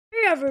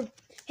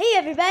Hey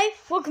everybody,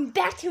 welcome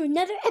back to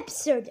another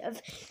episode of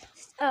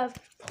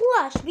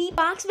Plush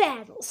beatbox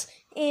battles.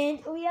 And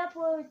we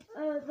uploaded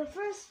the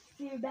first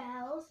few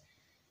battles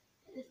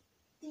a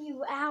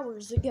few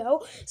hours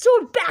ago, so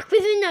we're back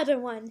with another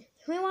one.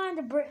 We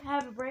wanted to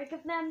have a break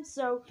of them,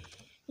 so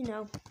it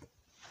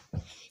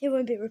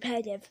wouldn't be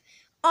repetitive.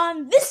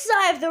 On this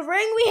side of the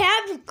ring, we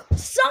have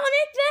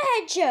Sonic the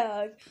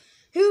Hedgehog.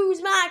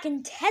 Who's my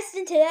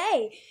contestant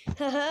today?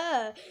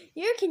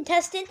 Your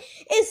contestant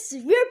is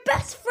your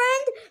best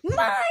friend,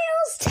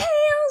 Miles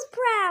Tails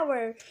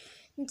Prower.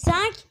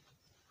 Sonic,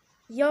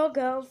 you'll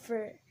go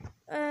first.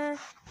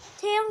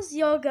 Tails,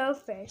 you'll go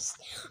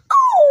first.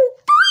 Oh,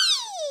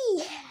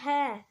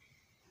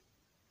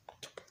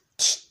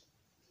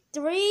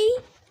 3,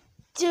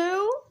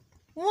 2,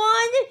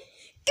 1,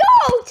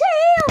 go,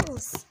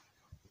 Tails!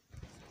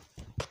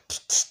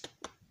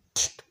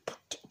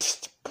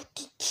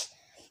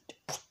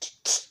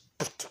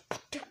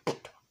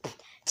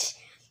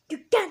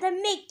 Gotta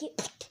make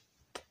it.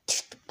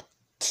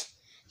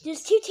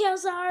 These two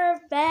tails are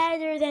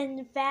better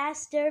than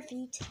faster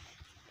feet.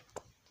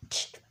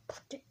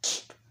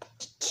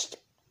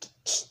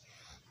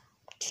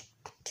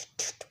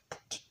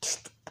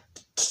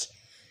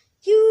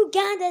 You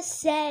gotta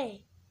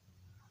say,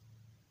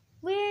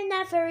 we're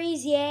not very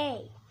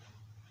easy,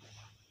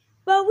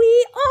 but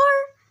we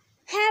are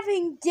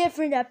having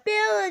different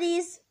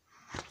abilities,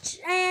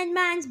 and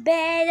mine's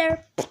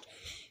better.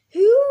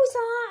 Who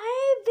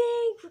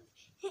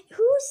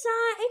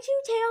saw a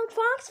two-tailed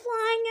fox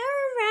flying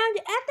around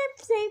at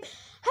the same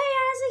height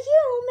as a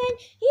human,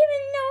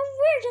 even though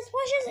we're just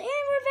bushes and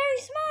we're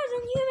very small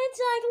than humans?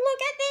 Like,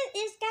 look at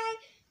this guy.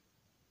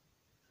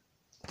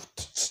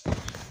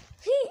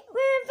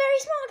 We're very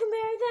small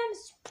compared to them.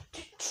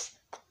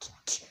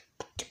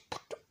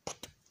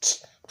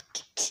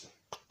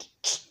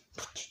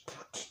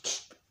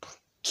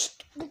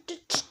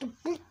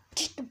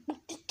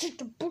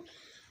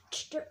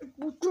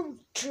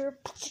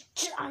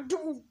 I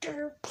don't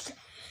care.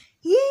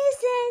 You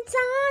said,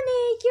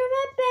 Sonic, you're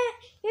my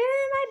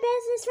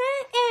bestest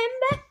friend,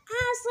 but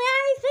honestly,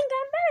 I think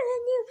I'm better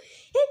than you.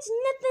 It's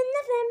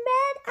nothing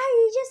bad. Are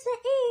you just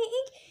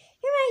saying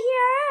you're my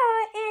hero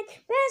and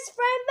best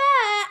friend?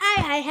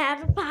 But I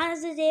have a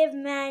positive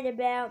mind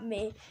about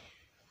me.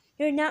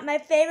 You're not my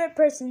favorite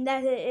person.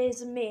 That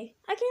is me.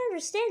 I can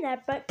understand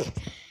that, but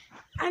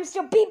I'm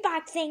still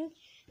beatboxing.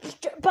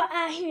 But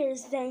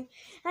here's the thing.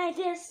 I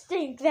just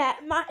think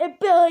that my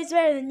ability is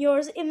better than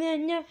yours,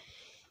 even though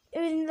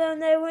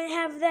I wouldn't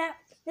have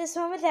this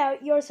one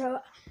without yours.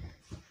 So,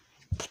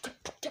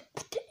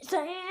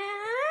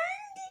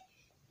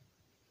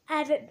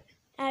 I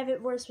have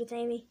it worse with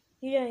Amy.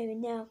 You don't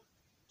even know.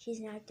 She's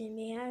knocking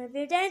me out of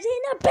your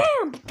dancing.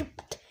 Bam!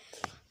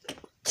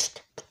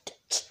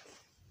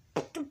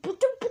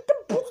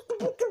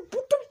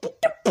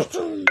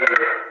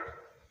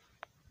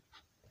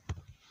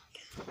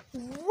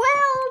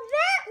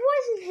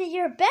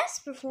 Your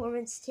best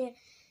performance,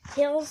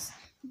 Tails,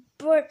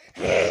 but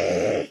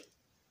don't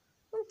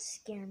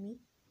scare me.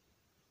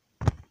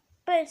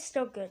 But it's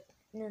still good,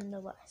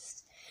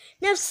 nonetheless.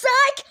 Now,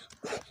 Psych,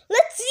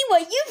 let's see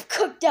what you've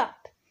cooked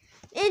up.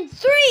 In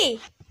 3,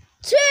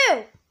 2,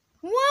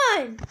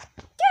 1,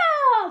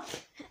 go!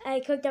 I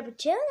cooked up a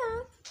chili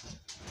dog.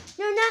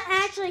 No, not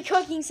actually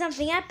cooking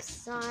something up,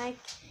 Psych.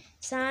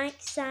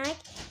 Psych.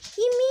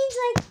 He means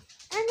like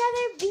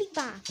another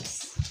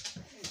beatbox.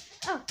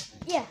 Oh,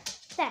 yeah.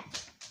 That.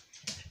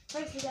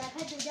 First we gotta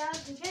pet the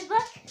dogs and good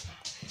luck.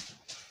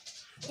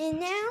 And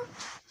now,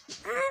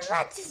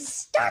 let's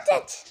start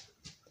it!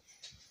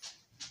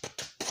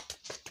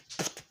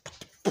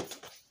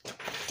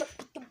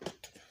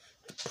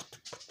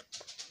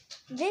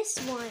 This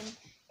one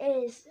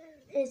is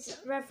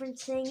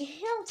referencing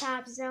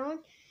Hilltop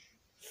Zone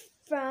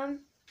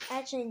from,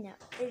 actually no,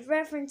 it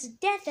referenced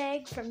Death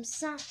Egg from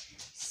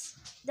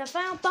the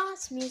final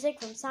boss music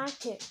from Sonic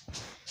 2.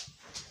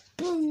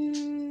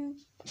 Boom.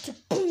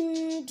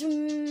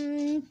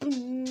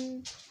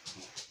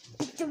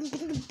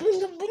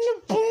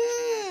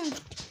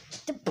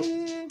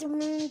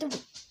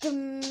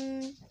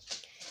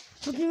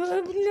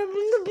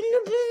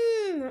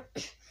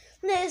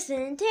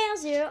 Listen,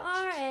 Tails, you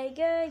are a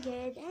good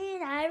kid,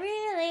 and I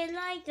really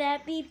like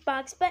that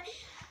beatbox, but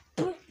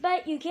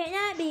you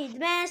cannot be the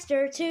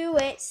master to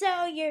it,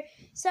 so you're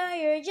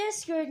just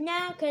screwed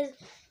now, 'cause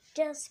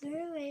just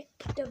screw it.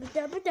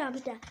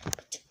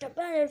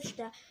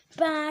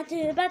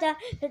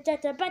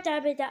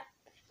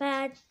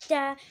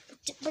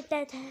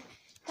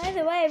 By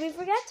the way, we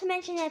forgot to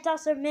mention that it's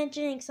also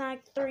mentioning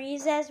Sonic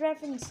 3's as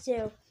reference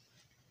to.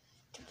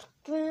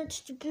 So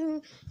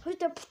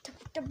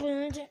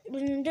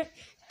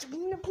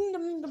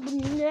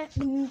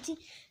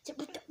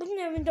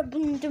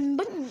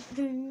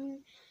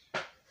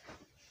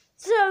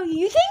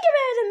you think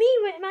about me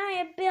with my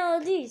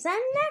abilities.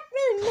 I'm not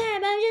really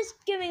mad, but I'm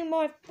just giving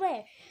more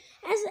flair.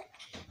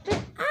 But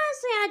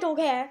honestly, I don't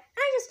care.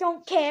 I just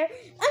don't care.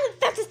 I'm the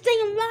fastest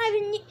thing alive,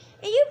 and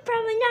you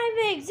probably not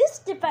even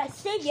exist if I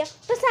saved you.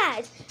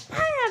 Besides,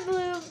 I have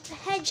blue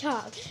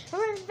hedgehog. I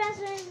run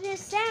faster than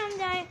this sound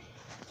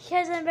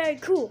because I'm very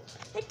cool.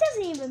 It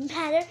doesn't even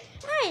matter.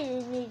 I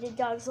didn't need a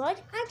dog's leg.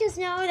 I just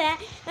know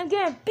that I'm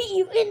gonna beat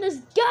you in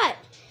the gut.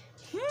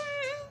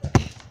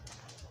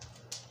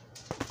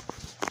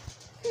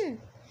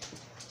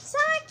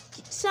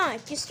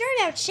 Sonic, you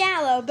started out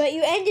shallow, but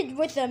you ended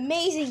with an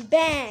amazing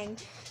bang.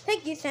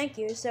 Thank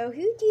you. So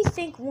who do you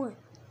think won?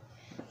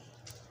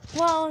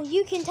 Well,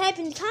 you can type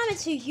in the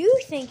comments who you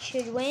think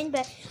should win,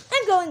 but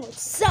I'm going with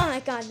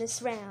Sonic on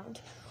this round.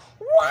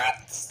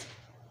 What?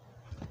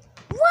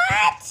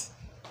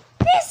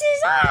 This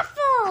is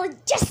awful!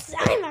 Yes,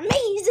 I'm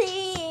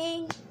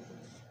amazing!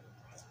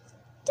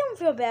 Don't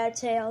feel bad,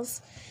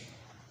 Tails.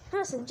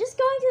 Listen, just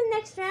going to the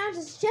next round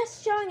is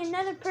just showing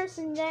another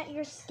person that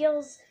your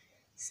skills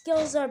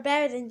are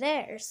better than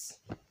theirs.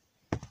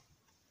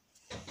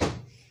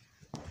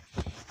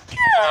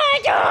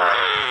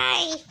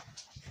 Goodbye!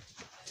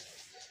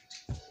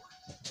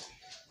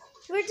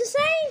 We're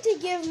deciding to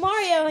give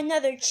Mario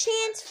another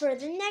chance for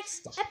the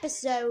next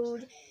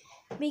episode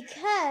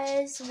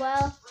because,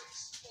 well,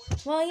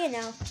 you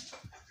know,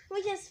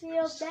 we just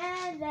feel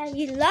bad that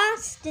he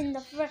lost in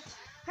the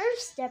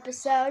first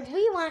episode.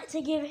 We want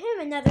to give him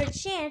another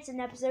chance in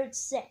episode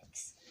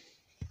 6.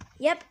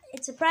 Yep,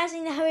 it's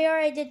surprising that we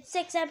already did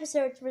 6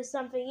 episodes for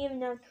something, even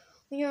though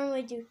we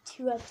normally do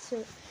 2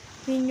 episodes.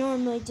 We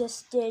normally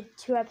just did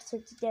 2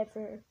 episodes a day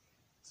for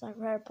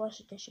Cyber Plush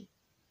Edition.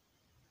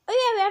 Oh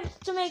yeah, we have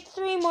to make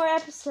 3 more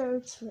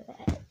episodes for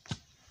that.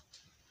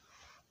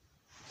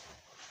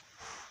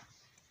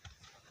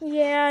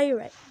 Yeah, you're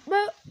right.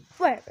 But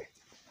whatever.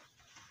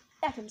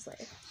 That comes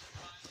later.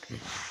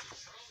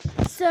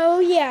 So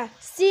yeah,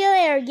 see you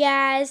later,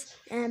 guys,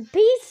 and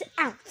peace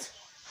out.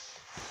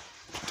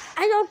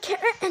 I don't care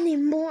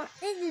anymore.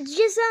 It's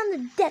just on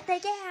the death I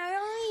get. I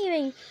don't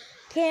even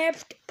care.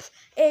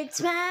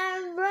 It's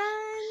my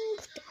run.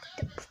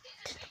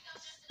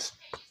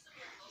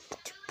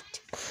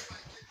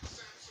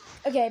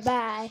 Okay,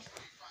 bye.